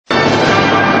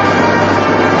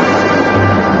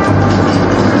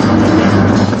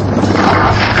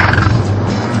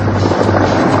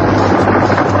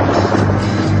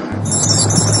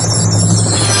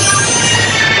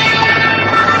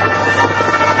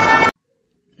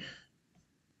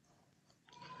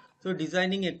So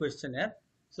designing a questionnaire.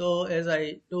 So as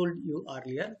I told you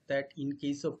earlier that in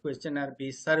case of questionnaire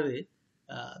based survey,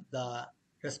 the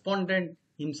respondent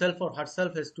himself or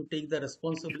herself has to take the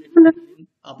responsibility of filling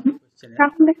up the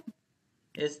questionnaire.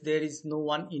 Yes, there is no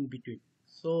one in between.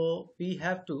 So we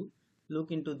have to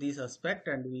look into this aspect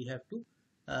and we have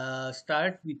to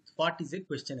start with what is a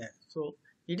questionnaire. So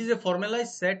it is a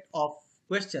formalized set of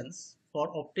questions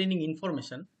for obtaining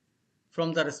information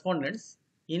from the respondents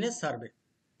in a survey.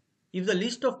 If the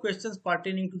list of questions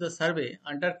pertaining to the survey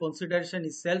under consideration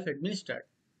is self-administered,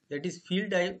 that is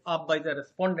filled up by the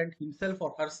respondent himself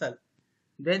or herself,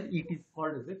 then it is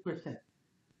called as a questionnaire.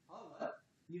 However,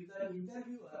 if the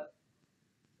interviewer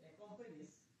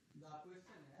accompanies the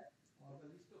questionnaire or the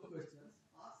list of questions,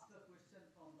 asks the question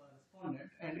from the respondent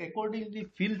and accordingly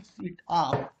fills it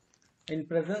up in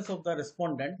presence of the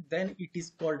respondent, then it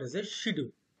is called as a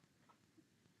schedule.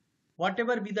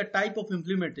 Whatever be the type of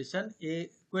implementation, a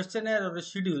questionnaire or a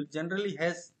schedule generally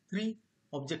has three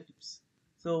objectives.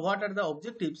 So what are the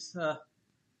objectives?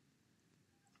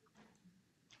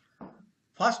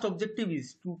 First objective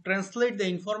is to translate the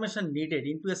information needed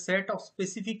into a set of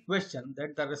specific questions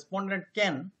that the respondent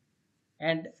can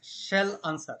and shall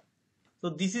answer. So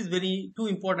this is very two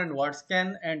important words,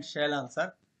 can and shall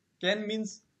answer. Can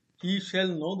means he shall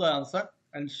know the answer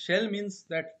and shall means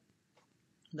that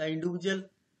the individual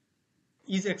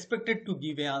is expected to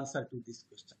give an answer to this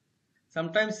question.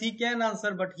 Sometimes he can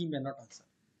answer but he may not answer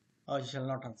or he shall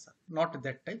not answer. Not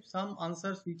that type. Some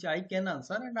answers which I can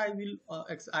answer and I will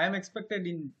I am expected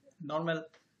in normal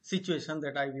situation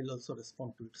that I will also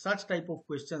respond to it. Such type of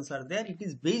questions are there. It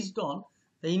is based on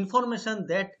the information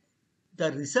that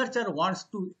the researcher wants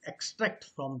to extract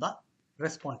from the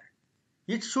respondent.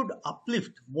 It should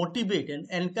uplift, motivate and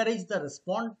encourage the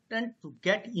respondent to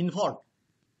get involved,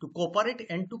 to cooperate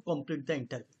and to complete the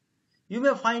interview. You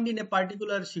may find in a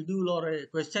particular schedule or a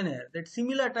questionnaire that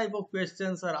similar type of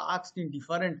questions are asked in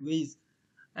different ways,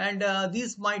 and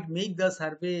this might make the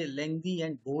survey lengthy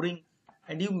and boring,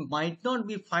 and you might not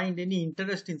be find any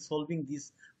interest in solving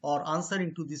this or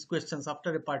answering to these questions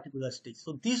after a particular stage.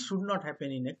 So this should not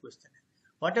happen in a questionnaire.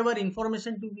 Whatever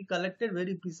information to be collected,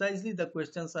 very precisely the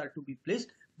questions are to be placed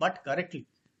but correctly,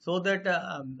 so that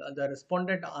the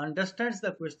respondent understands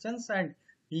the questions and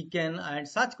he can, and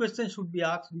such questions should be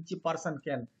asked which a person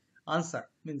can answer.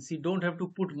 Means he don't have to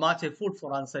put much effort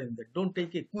for answering that. Don't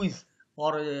take a quiz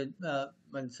or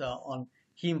on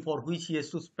him for which he has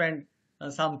to spend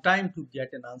some time to get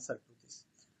an answer to this,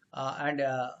 and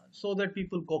so that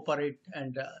people cooperate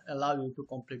and allow you to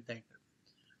complete the interview.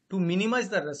 To minimize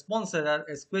the response error,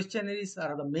 as questionnaires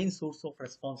are the main source of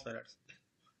response errors.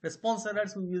 Response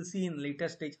errors we will see in later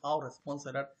stage how response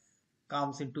error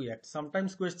comes into it.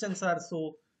 Sometimes questions are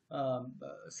so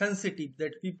sensitive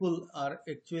that people are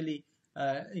actually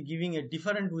giving a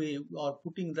different way or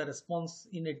putting the response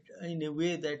in a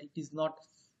way that it is not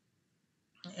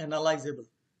analyzable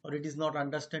or it is not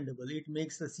understandable. It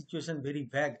makes the situation very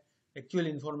vague. Actual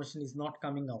information is not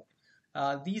coming out.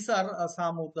 These are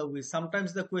some of the ways.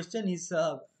 Sometimes the question is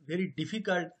very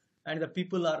difficult and the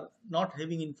people are not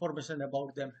having information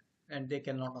about them and they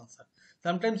cannot answer.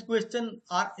 Sometimes questions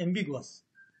are ambiguous.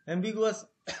 Ambiguous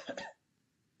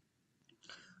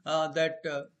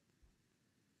that,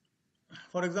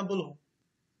 for example,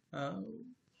 uh,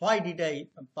 why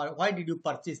did you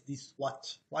purchase this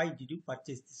watch? Why did you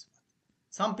purchase this watch?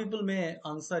 Some people may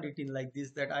answer it in like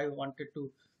this, that I wanted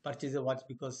to purchase a watch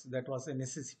because that was a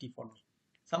necessity for me.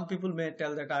 Some people may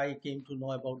tell that I came to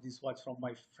know about this watch from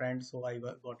my friend, so I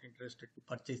got interested to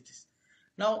purchase this.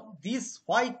 Now, this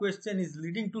why question is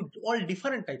leading to all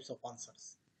different types of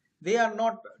answers. They are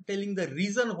not telling the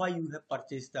reason why you have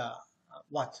purchased the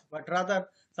watch, but rather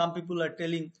some people are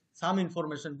telling some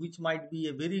information which might be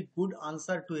a very good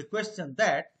answer to a question,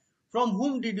 that from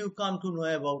whom did you come to know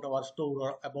about our store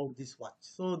or about this watch.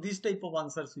 So this type of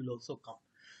answers will also come.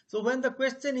 So when the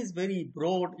question is very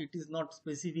broad, it is not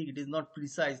specific, it is not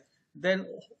precise, then a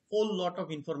whole lot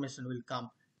of information will come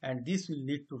and this will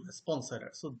lead to response error.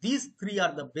 So these three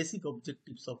are the basic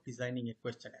objectives of designing a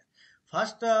questionnaire.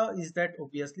 First is that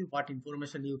obviously what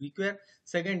information you require.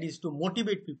 Second is to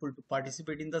motivate people to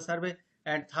participate in the survey.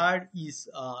 And third is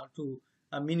to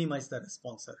minimize the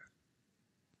response error.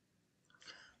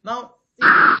 Now,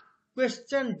 in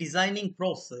question designing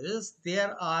process,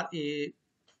 there are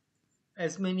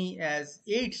as many as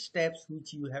 8 steps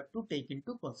which you have to take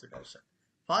into consideration.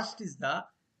 First is the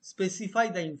specify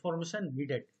the information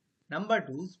needed. Number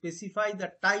 2, specify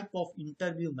the type of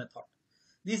interview method.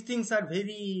 These things are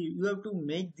very, you have to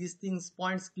make these things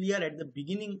points clear at the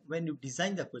beginning when you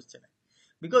design the questionnaire,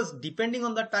 because depending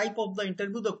on the type of the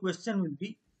interview, the question will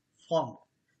be formed.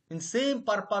 in same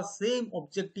purpose, same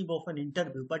objective of an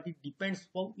interview, but it depends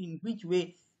on in which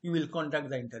way you will conduct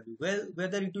the interview. Well,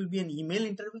 whether it will be an email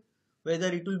interview, whether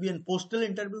it will be a postal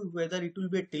interview, whether it will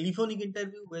be a telephonic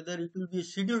interview, whether it will be a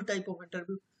scheduled type of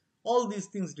interview, all these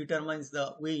things determines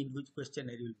the way in which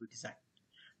questionnaire will be designed.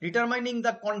 Determining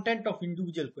the content of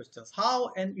individual questions,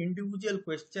 how an individual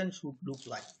question should look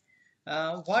like.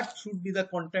 What should be the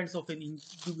contents of an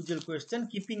individual question,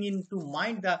 keeping into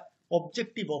mind the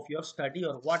objective of your study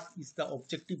or what is the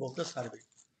objective of the survey.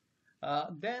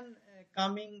 Then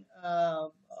coming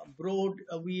broad,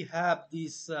 we have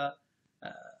this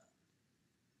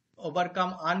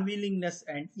overcome unwillingness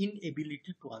and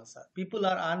inability to answer. People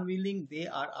are unwilling, they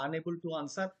are unable to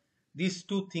answer. These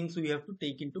two things we have to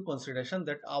take into consideration,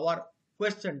 that our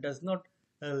question does not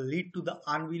lead to the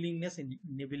unwillingness and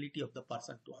inability of the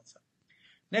person to answer.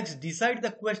 Next, decide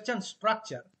the question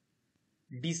structure,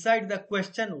 decide the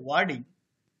question wording,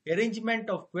 arrangement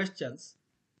of questions,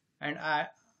 and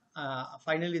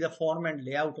finally the form and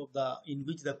layout of the in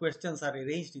which the questions are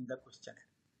arranged in the questionnaire.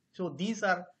 So these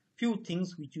are few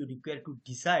things which you require to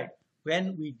decide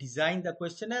when we design the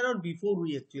questionnaire or before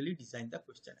we actually design the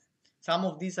questionnaire. Some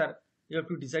of these are you have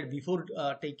to decide before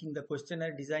taking the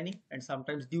questionnaire designing, and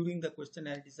sometimes during the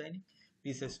questionnaire designing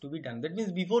this has to be done. That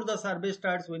means before the survey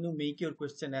starts, when you make your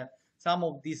questionnaire, some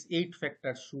of these 8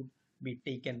 factors should be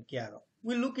taken care of.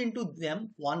 We'll look into them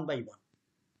one by one.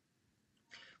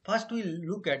 First, we'll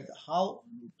look at how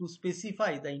to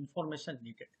specify the information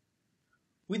needed.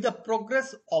 With the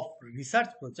progress of research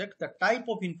project, the type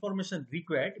of information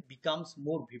required becomes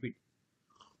more vivid.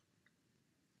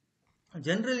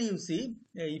 Generally, you see,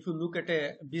 if you look at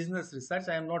a business research,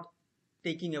 I am not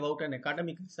taking about an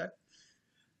academic research,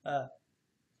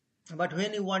 but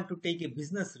when you want to take a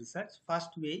business research, first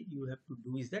way you have to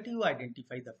do is that you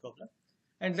identify the problem,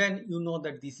 and then you know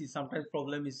that this is sometimes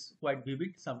problem is quite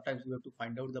vivid, sometimes you have to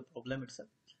find out the problem itself.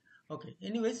 Okay,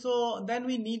 anyway, so then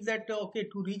we need that, okay,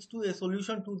 to reach to a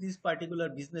solution to this particular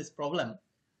business problem,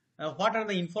 what are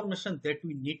the information that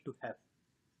we need to have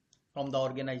from the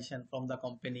organization, from the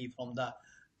company, from the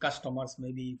customers,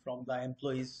 maybe from the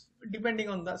employees, depending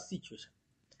on the situation.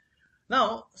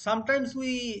 Now, sometimes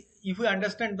if we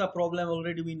understand the problem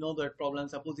already, we know that problem,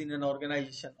 suppose in an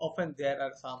organization, often there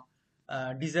are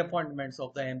some disappointments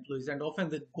of the employees, and often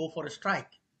they go for a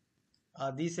strike.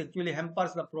 This actually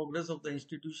hampers the progress of the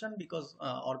institution because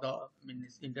or the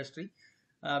industry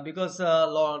because a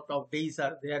lot of days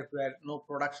are there where no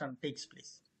production takes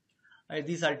place.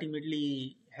 This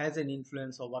ultimately has an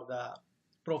influence over the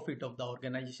profit of the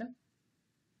organization.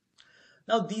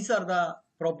 Now these are the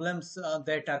problems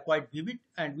that are quite vivid,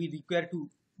 and we require to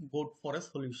go for a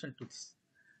solution to this.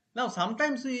 Now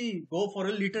sometimes we go for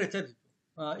a literature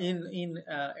in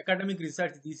academic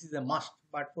research, this is a must,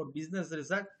 but for business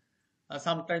research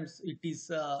sometimes it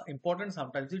is important,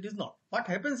 sometimes it is not. What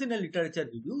happens in a literature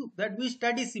review, that we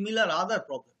study similar other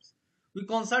problems, we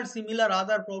consult similar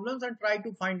other problems and try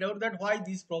to find out that why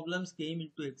these problems came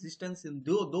into existence in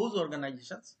those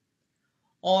organizations,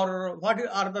 or what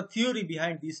are the theory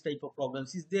behind this type of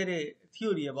problems. Is there a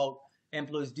theory about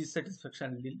employees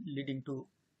dissatisfaction leading to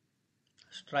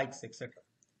strikes, etc.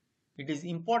 It is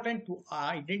important to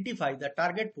identify the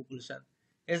target population,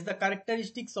 as the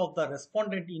characteristics of the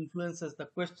respondent influences the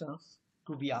questions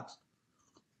to be asked.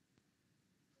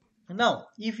 Now,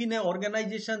 if in an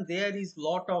organization there is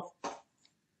lot of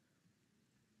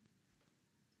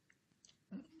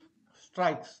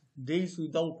strikes, days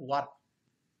without work,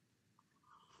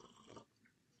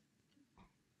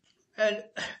 and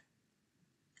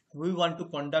we want to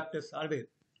conduct a survey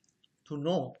to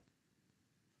know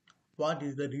what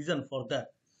is the reason for that.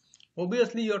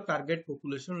 Obviously, your target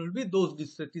population will be those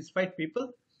dissatisfied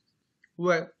people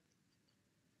who are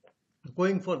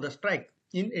going for the strike.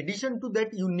 In addition to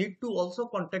that, you need to also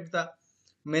contact the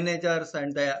managers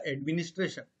and the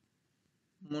administration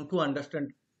to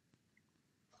understand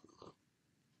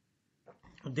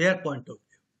their point of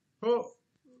view.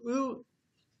 So,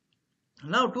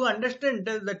 now to understand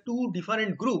the two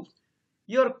different groups,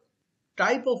 your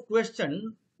type of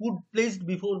question put placed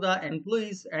before the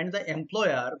employees and the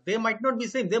employer, they might not be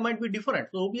same, they might be different.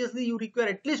 So obviously you require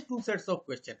at least 2 sets of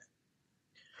questions.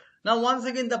 Now once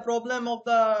again, the problem of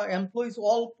the employees,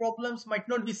 all problems might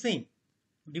not be same.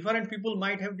 Different people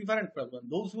might have different problems.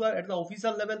 Those who are at the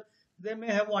official level, they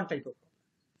may have one type of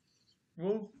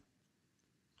problem.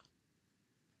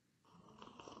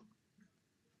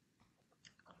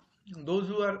 Those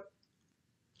who are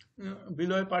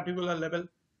below a particular level,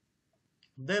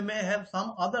 they may have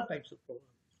some other types of problems.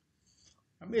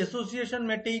 Association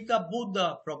may take up both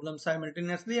the problems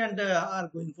simultaneously and are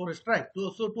going for a strike.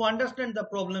 So to understand the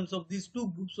problems of these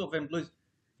two groups of employees,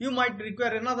 you might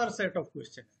require another set of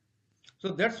questions. So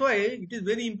that's why it is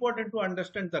very important to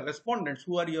understand the respondents.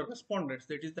 Who are your respondents?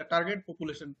 That is the target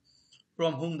population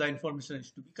from whom the information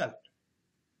is to be collected.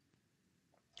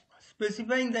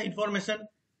 Specifying the information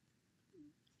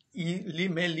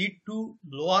may lead to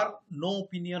lower no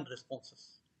opinion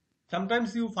responses.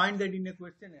 Sometimes you find that in a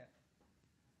questionnaire,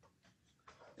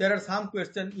 there are some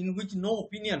questions in which no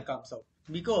opinion comes out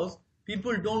because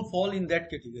people don't fall in that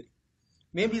category.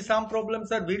 Maybe some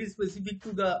problems are very specific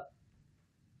to the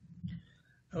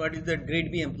what is the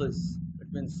grade B employees.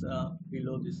 That means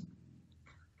below this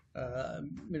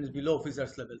means below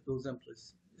officers level, those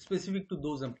employees, specific to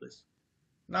those employees.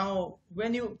 Now,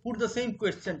 when you put the same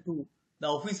question to the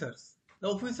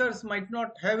officers might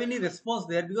not have any response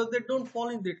there because they don't fall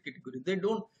in that category. They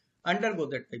don't undergo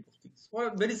that type of things. For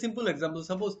a very simple example,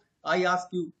 suppose I ask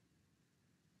you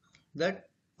that,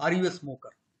 are you a smoker?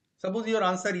 Suppose your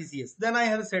answer is yes. Then I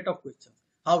have a set of questions.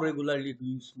 How regularly do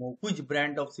you smoke? Which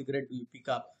brand of cigarette do you pick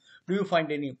up? Do you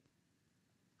find any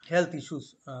health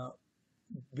issues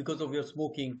because of your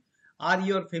smoking? Are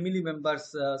your family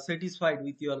members satisfied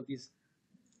with your this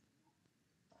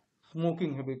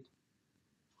smoking habit?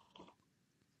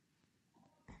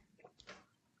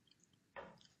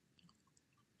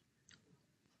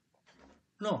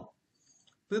 No,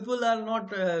 people are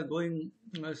not going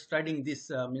studying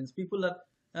this. Means people are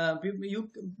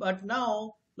but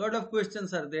now lot of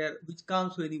questions are there which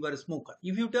comes when you are a smoker.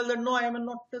 If you tell that no, I am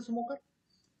not a smoker,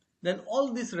 then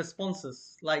all these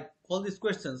responses, like all these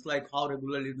questions, like how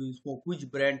regularly do you smoke, which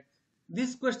brand,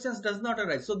 these questions does not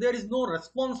arise. So there is no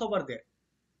response over there.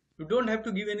 You don't have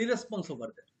to give any response over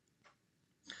there.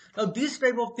 Now, these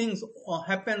type of things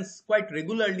happens quite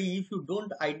regularly if you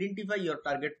don't identify your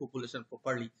target population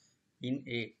properly in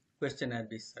a questionnaire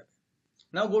based survey.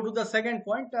 Now go to the second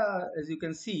point. As you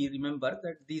can see, remember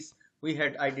that this we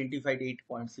had identified 8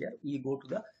 points here. We go to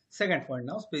the second point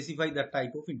now. Specify the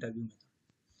type of interview method.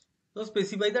 So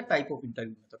specify the type of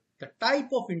interview method. The type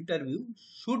of interview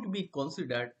should be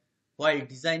considered while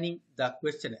designing the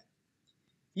questionnaire.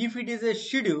 If it is a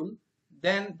schedule,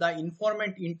 then the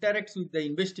informant interacts with the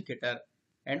investigator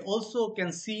and also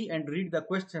can see and read the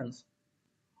questions.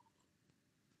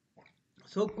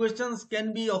 So questions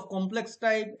can be of complex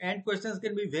type and questions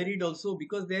can be varied also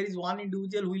because there is one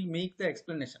individual who will make the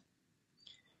explanation.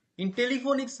 In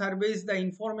telephonic surveys, the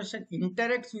information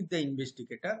interacts with the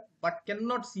investigator but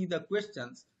cannot see the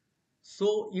questions,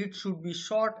 so it should be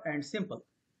short and simple.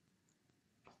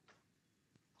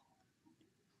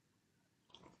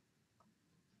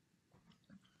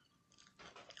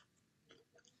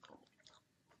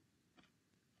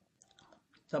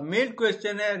 The mailed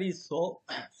questionnaire is so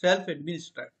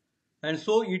self-administered and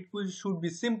so it should be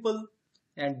simple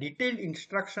and detailed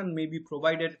instruction may be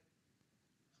provided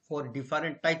for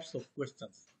different types of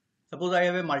questions. Suppose I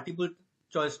have a multiple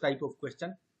choice type of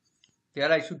question.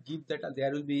 There I should give that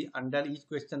there will be under each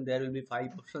question there will be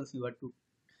 5 options. You have to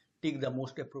take the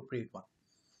most appropriate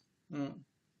one.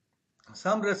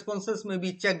 Some responses may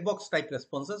be checkbox type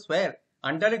responses where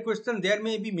under a question there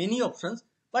may be many options,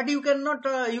 but you cannot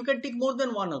you can tick more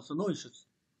than one also, no issues.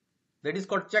 That is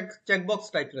called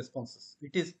checkbox type responses.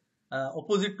 It is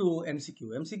opposite to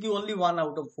MCQ. MCQ only 1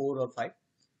 out of 4 or 5.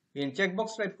 In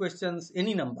checkbox type questions,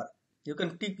 any number you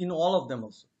can tick in all of them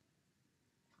also.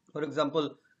 For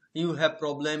example, you have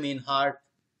problem in heart,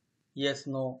 yes,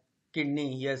 no.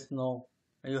 Kidney, yes, no.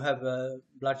 You have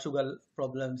blood sugar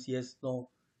problems, yes, no.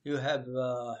 You have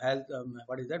health,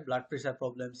 blood pressure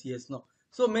problems, yes, no.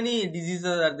 So many diseases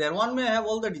are there. One may have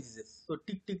all the diseases. So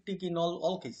tick, tick, tick in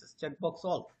all cases. Checkbox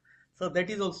all. So that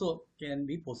is also can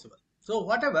be possible. So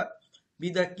whatever be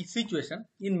the situation,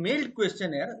 in mailed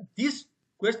questionnaire, these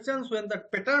questions, when the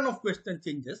pattern of question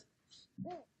changes,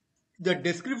 the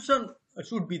description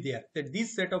should be there. That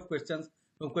this set of questions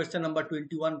from question number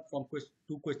 21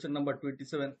 to question number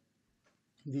 27,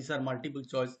 these are multiple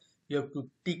choice. You have to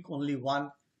tick only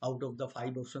one out of the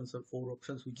 5 options or 4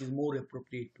 options, which is more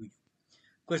appropriate to you.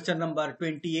 Question number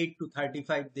 28 to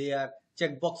 35, they are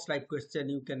checkbox type question.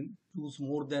 You can choose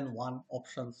more than one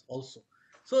options also.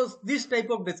 So this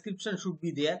type of description should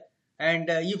be there. And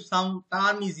if some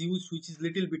term is used which is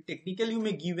little bit technical, you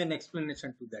may give an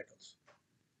explanation to that also.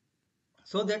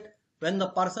 So that when the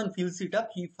person fills it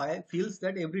up, he feels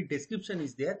that every description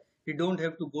is there. He don't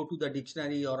have to go to the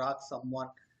dictionary or ask someone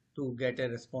to get a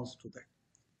response to that.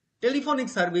 Telephonic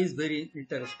survey is very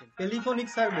interesting. Telephonic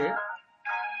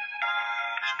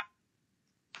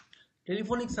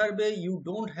survey, you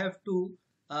don't have to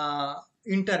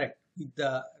interact with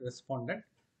the respondent.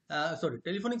 sorry,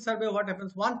 telephonic survey, what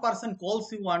happens? One person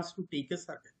calls you, wants to take a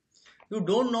survey. You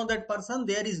don't know that person.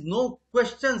 There is no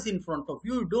questions in front of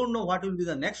you. You don't know what will be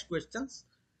the next questions.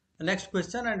 The next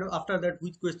question, and after that,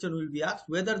 which question will be asked.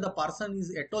 Whether the person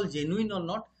is at all genuine or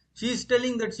not. She is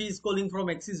telling that she is calling from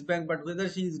Axis Bank, but whether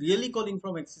she is really calling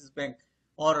from Axis Bank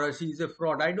or she is a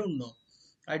fraud, I don't know.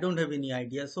 I don't have any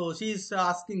idea. So she is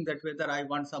asking that whether I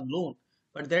want some loan,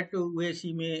 but that way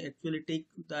she may actually take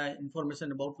the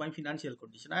information about my financial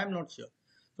condition. I am not sure.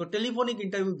 So telephonic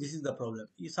interview, this is the problem.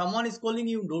 If someone is calling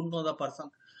you, don't know the person.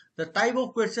 The type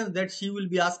of questions that she will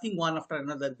be asking one after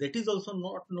another, that is also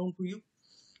not known to you,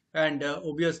 and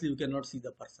obviously you cannot see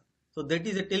the person. So that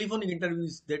is a telephonic interview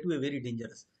is that way very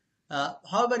dangerous.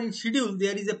 However, in schedule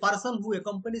there is a person who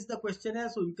accompanies the questionnaire,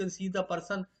 so you can see the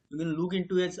person, you can look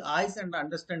into his eyes and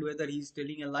understand whether he is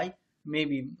telling a lie.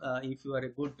 Maybe if you are a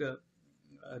good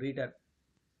reader,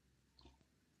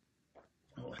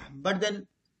 but then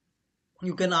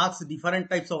you can ask different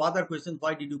types of other questions.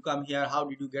 Why did you come here? How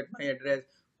did you get my address?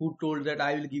 Who told that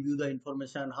I will give you the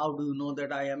information? How do you know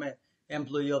that I am a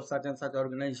employee of such and such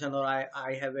organization, or I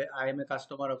am a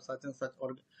customer of such and such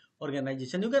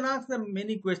organization? You can ask them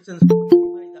many questions to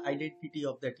verify the identity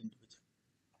of that individual.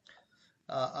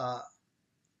 Uh,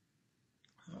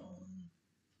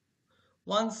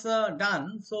 once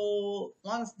done, so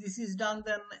once this is done,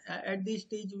 then at this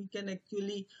stage we can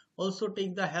actually also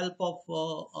take the help of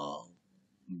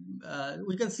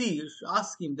we can see,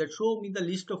 ask him that show me the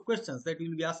list of questions that he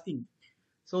will be asking.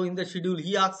 So in the schedule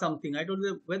he asked something, I told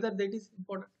him whether that is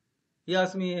important. He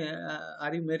asked me,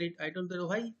 are you married? I told him,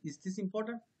 why is this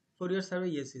important for your survey?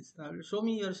 Yes, yes. Show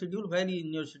me your schedule, where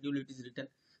in your schedule it is written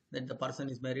that the person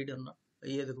is married or not.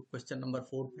 Here the question number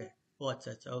 4. Oh,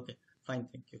 acha, acha. Okay, fine,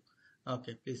 thank you.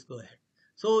 Okay, please go ahead.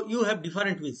 So you have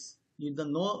different ways. You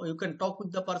don't know, you can talk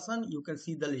with the person, you can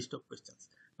see the list of questions.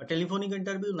 A telephonic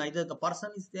interview, neither the person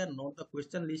is there nor the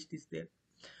question list is there.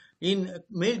 In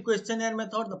mail questionnaire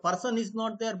method, the person is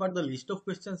not there, but the list of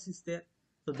questions is there.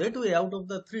 So that way, out of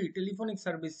the 3, telephonic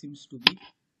service seems to be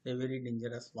a very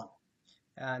dangerous one.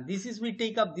 And this is, we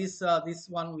take up this this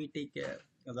one, we take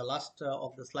the last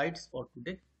of the slides for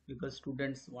today, because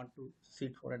students want to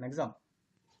sit for an exam.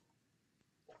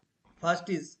 First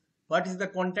is, what is the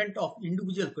content of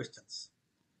individual questions?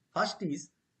 First is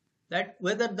that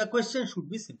whether the question should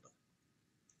be simple.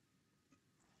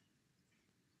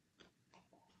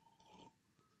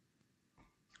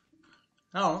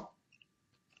 Now,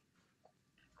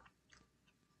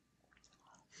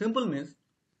 simple means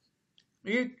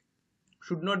it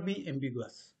should not be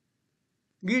ambiguous.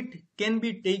 It can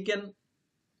be taken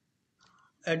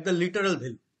at the literal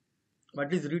value.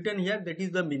 What is written here, that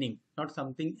is the meaning, not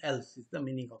something else is the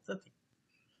meaning of the thing.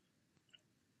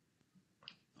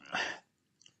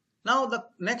 Now the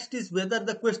next is whether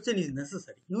the question is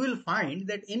necessary. You will find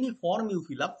that any form you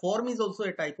fill up, form is also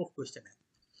a type of questionnaire.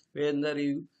 Whenever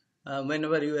you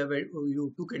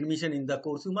took admission in the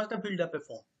course, you must have filled up a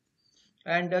form,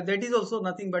 and that is also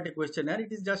nothing but a questionnaire.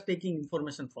 It is just taking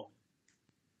information from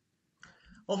you.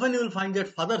 Often you will find that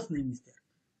father's name is there.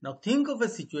 Now think of a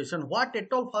situation, what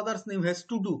at all father's name has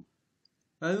to do.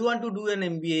 Now you want to do an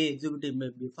MBA, executive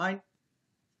MBA, fine.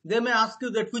 They may ask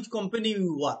you that which company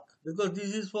you work, because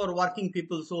this is for working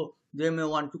people, so they may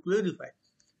want to clarify.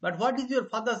 But what is your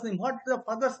father's name? What the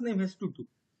father's name has to do?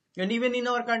 And even in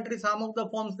our country, some of the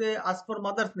forms they ask for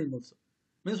mother's name also.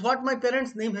 Means what my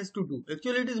parents' name has to do.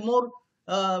 Actually, it is more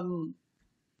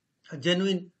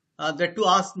genuine that to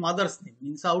ask mother's name.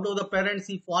 Means out of the parents,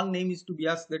 if one name is to be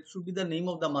asked, that should be the name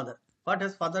of the mother. What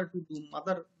has father to do?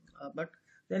 Mother. But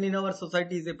then in our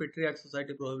society is a patriarch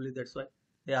society, probably that's why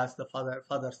they ask the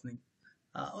father's name.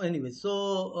 Anyway,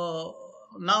 so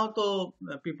now to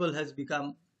people has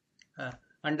become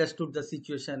understood the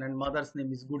situation, and mother's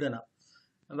name is good enough.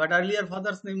 But earlier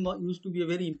father's name used to be a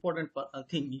very important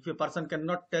thing. If a person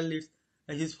cannot tell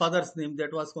his father's name,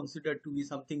 that was considered to be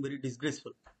something very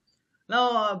disgraceful.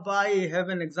 Now I have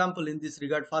an example in this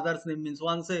regard. Father's name means,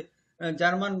 once a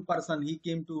German person, he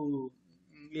came to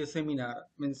a seminar.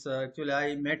 Means actually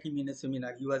I met him in a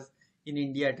seminar. He was in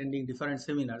India attending different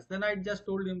seminars. Then I just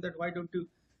told him that why don't you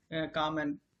come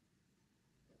and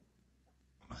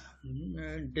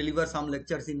deliver some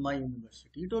lectures in my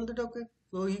university. He told that okay.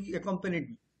 So he accompanied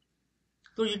me.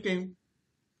 So he came.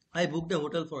 I booked a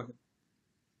hotel for him.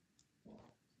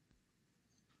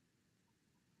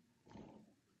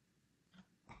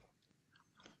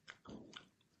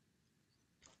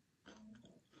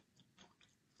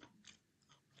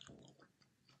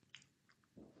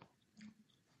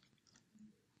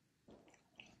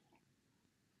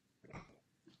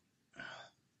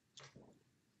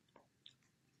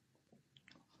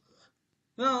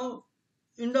 Now,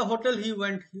 in the hotel he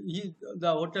went,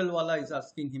 the hotel wala is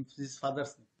asking him his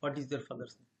father's name. What is your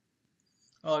father's name?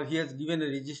 Or he has given a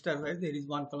register where there is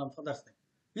one column father's name.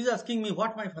 He is asking me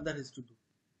what my father has to do.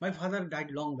 My father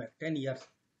died long back, 10 years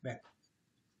back,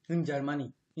 in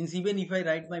Germany. Means even if I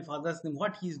write my father's name,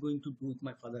 what he is going to do with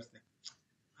my father's name?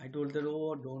 I told her,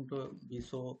 oh, don't be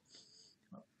so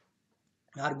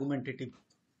argumentative.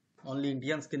 Only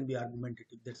Indians can be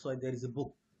argumentative. That's why there is a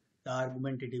book, The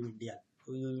Argumentative Indian.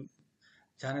 So you,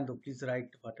 Chanando, please write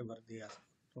whatever they ask.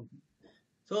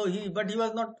 So but he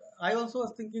was not. I also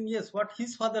was thinking, yes, what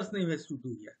his father's name has to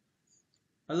do here.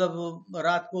 मतलब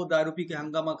रात को दारू P के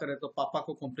हंगामा करे तो पापा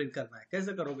को कंप्लेन करना है,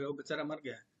 कैसे करोगे? वो बेचारा मर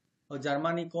गया है और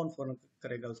जर्मनी कौन फोन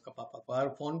करेगा उसका पापा को? और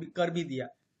फोन भी कर भी दिया,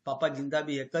 पापा जिंदा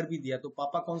भी है, कर भी दिया, तो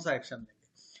पापा कौन सा एक्शन लेंगे?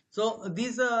 So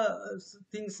these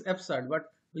things absurd,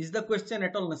 but is the question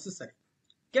at all necessary?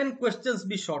 Can questions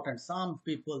be shortened? Some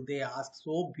people, they ask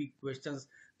so big questions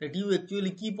that you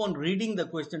actually keep on reading the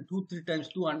question 2-3 times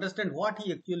to understand what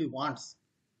he actually wants.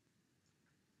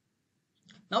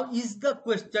 Now, is the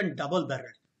question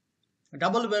double-barreled?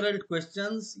 Double-barreled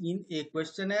questions in a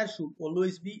questionnaire should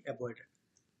always be avoided.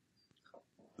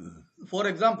 For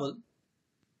example,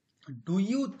 do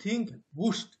you think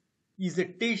Boost is a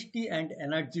tasty and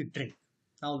energy drink?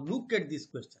 Now look at this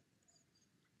question.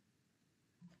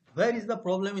 Where is the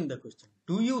problem in the question?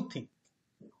 Do you think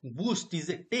Boost is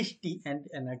a tasty and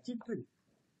energy drink?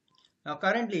 Now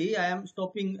currently I am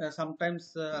stopping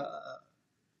sometimes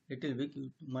little bit.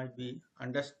 You might be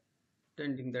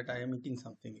understanding that I am eating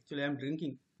something. Actually I am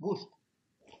drinking Boost.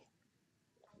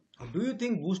 Do you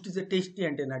think Boost is a tasty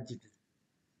and energy drink?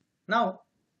 Now,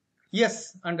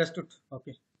 yes, understood.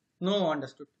 Okay. No,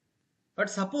 understood. But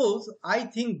suppose I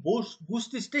think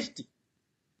Boost is tasty,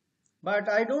 but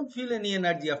I don't feel any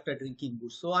energy after drinking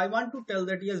Boost. So I want to tell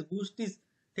that yes, Boost is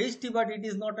tasty, but it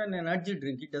is not an energy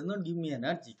drink. It does not give me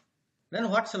energy. Then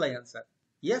what shall I answer?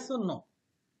 Yes or no?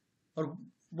 Or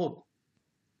both?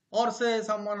 Or say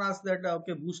someone asks that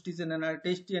okay, Boost is an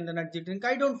tasty and energy drink.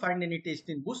 I don't find any taste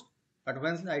in Boost, but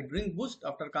when I drink Boost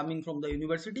after coming from the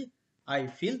university, I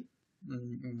feel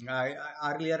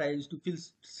earlier I used to feel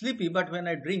sleepy, but when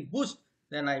I drink Boost,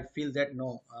 then I feel that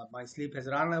no, my sleep has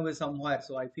run away somewhere,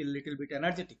 so I feel a little bit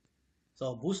energetic.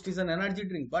 So Boost is an energy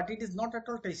drink, but it is not at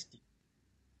all tasty.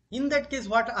 In that case,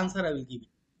 what answer I will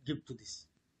give to this?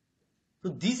 So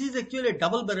this is actually a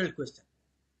double-barreled question.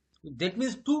 That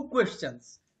means two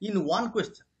questions in one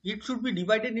question. It should be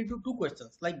divided into two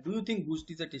questions. Like, do you think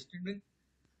Boost is a tasty drink?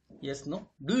 Yes, no.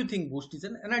 Do you think Boost is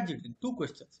an energy drink? Two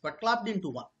questions, but clubbed into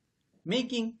one,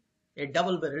 making a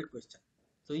double-barreled question.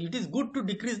 So it is good to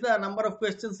decrease the number of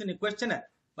questions in a questionnaire,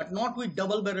 but not with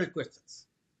double-barreled questions.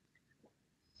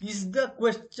 Is the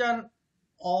question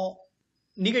or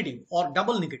negative or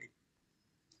double negative?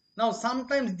 Now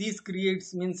sometimes this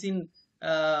creates, means in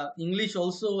English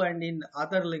also and in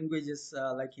other languages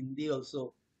like Hindi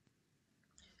also.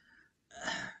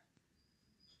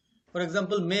 For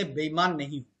example, मैं बेईमान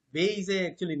नहीं हूँ. बे is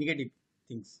actually negative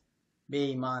things.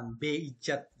 बेईमान,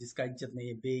 बेइज्जत, जिसका इज्जत नहीं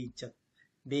है, बेइज्जत.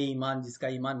 बेईमान, जिसका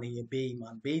ईमान नहीं है,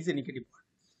 बेईमान. बे is a negative word.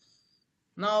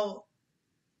 Now,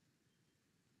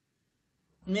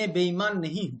 मैं बेईमान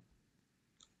नहीं हूँ.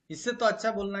 इससे तो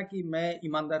अच्छा बोलना कि मैं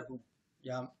ईमानदार हूँ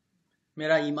या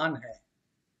मेरा ईमान है.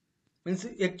 Means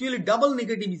actually double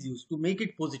negative is used to make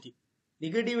it positive.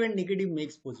 Negative and negative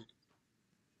makes positive.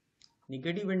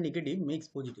 Negative and negative makes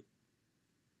positive.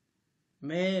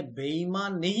 मैं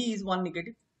बेईमान नहीं is one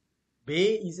negative. Bay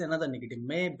is another negative.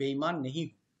 मैं बेईमान नहीं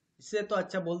हूँ. इससे तो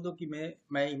अच्छा बोल दो कि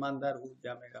मैं ईमानदार हूँ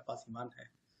या मेरे पास ईमान है.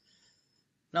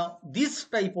 Now this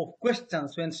type of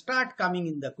questions when start coming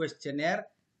in the questionnaire,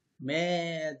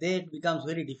 that becomes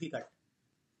very difficult.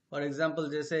 For example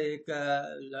जैसे एक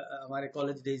हमारे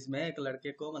कॉलेज डेज में एक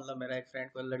लड़के को, मतलब मेरा एक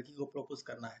फ्रेंड को लड़की को प्रपोज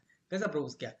करना है. कैसा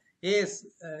प्रपोज किया?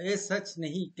 ये सच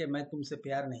नहीं कि मैं तुमसे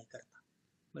प्यार नहीं करता,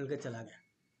 बोल के चला गया.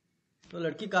 तो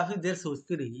लड़की काफी देर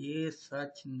सोचती रही, ये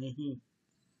सच नहीं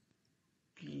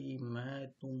कि मैं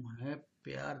तुम्हें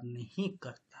प्यार नहीं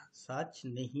करता, सच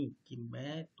नहीं कि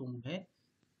मैं तुम्हें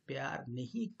प्यार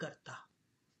नहीं करता.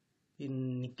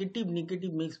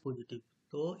 Negative makes positive.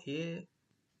 तो ये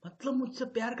मतलब मुझसे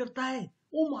प्यार करता है.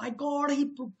 Oh my God, he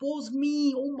propose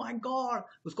me. Oh my God.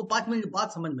 उसको 5 मिनट बाद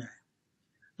समझ में आया.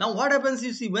 Now what happens,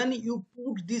 you see, when you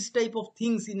put this type of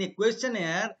things in A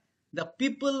क्वेश्चनएयर, the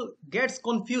people gets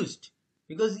confused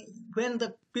because when the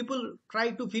people try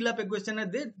to fill up a questionnaire,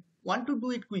 they want to do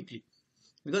it quickly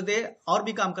because they और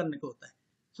भी काम करने को होता है.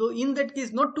 So in that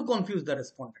case, not to confuse the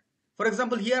respondent. For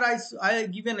example, here I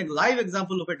given a live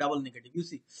example of a double negative. You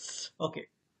see, okay,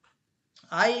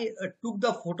 I took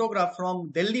the photograph from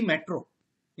Delhi Metro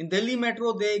In Delhi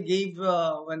metro, they gave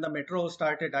when the metro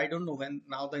started. I don't know when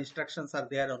now the instructions are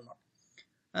there or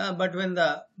not. But when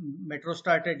the metro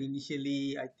started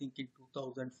initially, I think in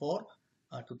 2004,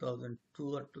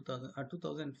 2002 or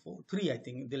 2004, 3, I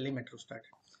think Delhi metro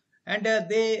started. And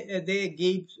they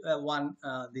gave one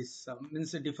this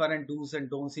means different do's and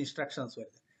don'ts instructions were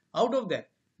there. Out of that,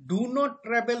 do not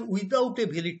travel without a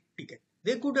valid ticket.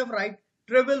 They could have write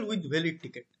travel with valid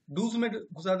ticket. Do's में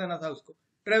घुसा देना था उसको.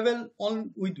 Travel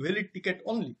on with valid ticket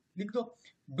only. लिख दो.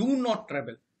 Do not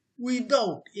travel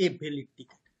without a valid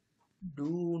ticket.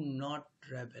 Do not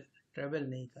travel. Travel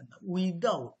नहीं करना.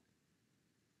 Without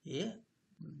a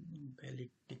valid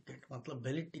ticket. मतलब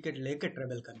valid ticket लेके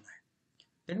travel करना है.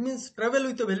 That means travel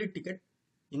with a valid ticket.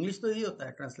 English तो यही होता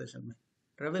है ट्रांसलेशन में.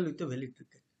 Travel with a valid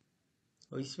ticket.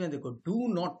 तो इसमें देखो do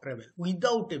not travel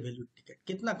without a valid ticket.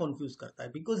 कितना confuse करता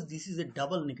है because this is a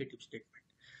double negative statement.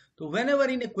 So whenever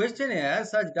in a questionnaire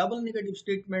such double negative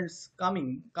statements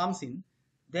comes in,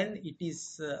 then it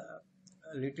is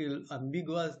a little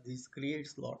ambiguous. This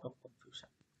creates lot of confusion.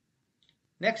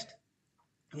 Next,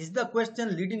 is the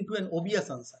question leading to an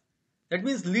obvious answer? That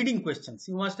means leading questions.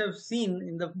 You must have seen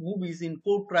in the movies in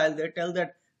court trial, they tell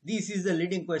that this is a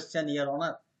leading question, Your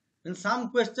Honor. And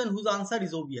some question whose answer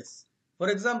is obvious. For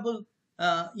example,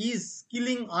 is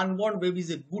killing unborn babies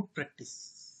a good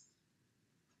practice?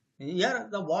 Here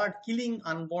the word killing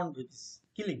unborn babies,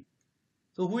 killing.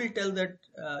 So who will tell that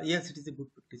yes, it is a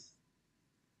good practice?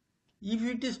 If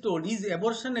it is told, is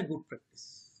abortion a good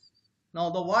practice? Now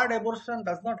the word abortion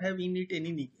does not have in it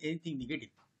anything negative.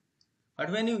 But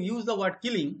when you use the word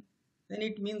killing, then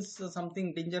it means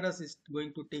something dangerous is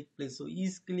going to take place. So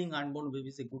is killing unborn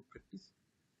babies a good practice?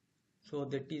 So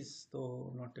that is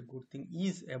though not a good thing.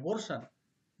 Is abortion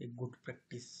a good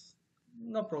practice?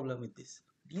 No problem with this.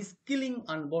 Is killing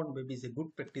unborn babies a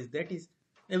good practice? That is,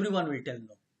 everyone will tell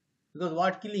no. Because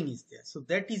word killing is there. So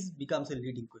that is becomes a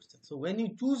leading question. So when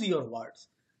you choose your words,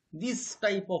 this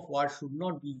type of word should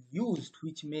not be used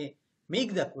which may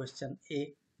make the question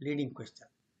a leading question.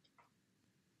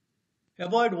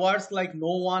 Avoid words like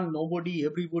no one, nobody,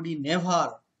 everybody,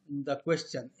 never in the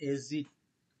question as it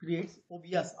creates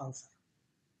obvious answer.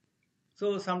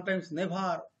 So sometimes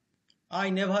never, I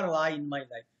never lie in my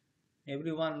life.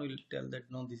 Everyone will tell that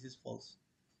no, this is false.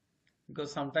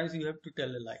 Because sometimes you have to tell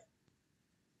a lie.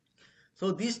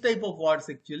 So this type of words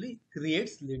actually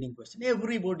creates leading question.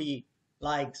 Everybody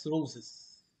likes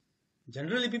roses.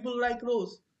 Generally people like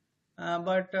rose.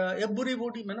 But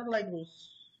everybody may not like rose.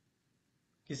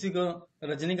 किसी को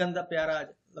रजनीगंधा प्यारा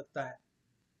लगता है.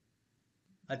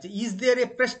 अच्छा, is there a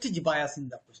prestige bias in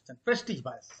the question? Prestige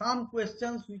bias. Some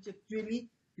questions which actually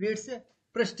creates a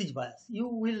prestige bias. You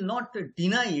will not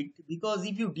deny it because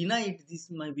if you deny it, this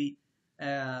may be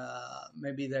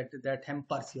maybe that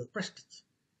hampers your prestige.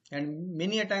 And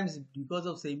many a times because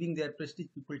of saving their prestige,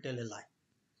 people tell a lie.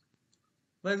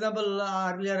 For example,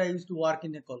 earlier I used to work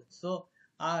in a college. So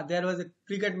there was a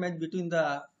cricket match between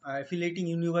the affiliating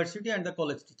university and the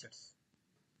college teachers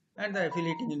and the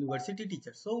affiliating university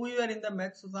teachers. So we were in the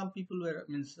match. So some people were,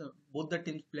 both the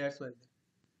teams players were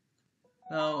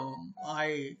there. Now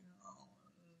I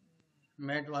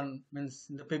met one, in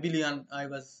the pavilion. I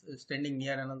was standing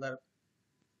near another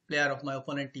player of my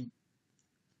opponent team.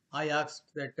 I asked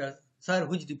that, sir,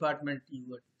 which department you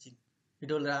were teaching? He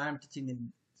told that I am teaching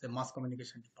in the mass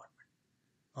communication department.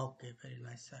 Okay, very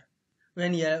nice, sir.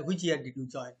 Which year did you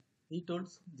join? He told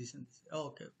this and this. Oh,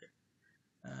 okay.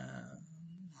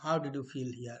 How did you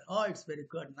feel here? Oh, it's very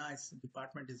good. Nice.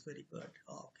 Department is very good.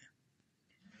 Oh,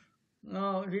 okay.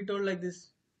 No, he told like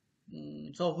this.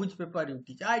 So which paper you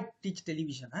teach? I teach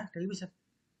television. Television.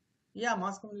 Yeah,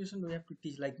 mass communication we have to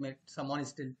teach. Like someone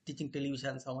is teaching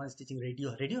television, someone is teaching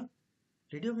radio.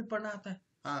 Radio भी पढ़ना आता है.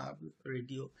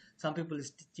 Radio. Some people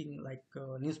is teaching like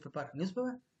newspaper.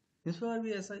 Newspaper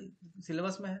भी ऐसा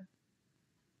syllabus में है.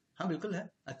 हाँ बिल्कुल है.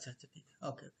 अच्छा ठीक है.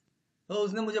 Okay. तो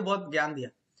उसने मुझे बहुत ज्ञान दिया.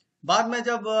 बाद में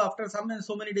जब after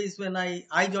so many days when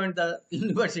I joined the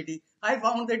university, I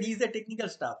found that he is a technical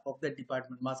staff of that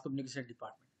department, mass communication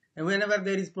department. And whenever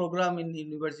there is program in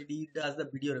university, he does the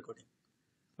video recording.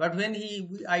 But when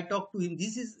I talked to him,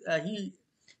 he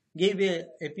gave a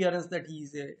appearance that he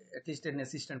is at least an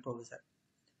assistant professor.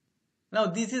 Now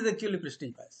this is actually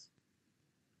prestige bias.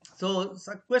 So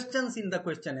questions in the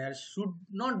questionnaire should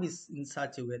not be in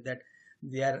such a way that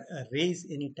they are raise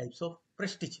any types of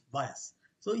prestige bias.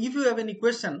 So if you have any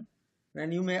question,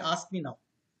 then you may ask me now.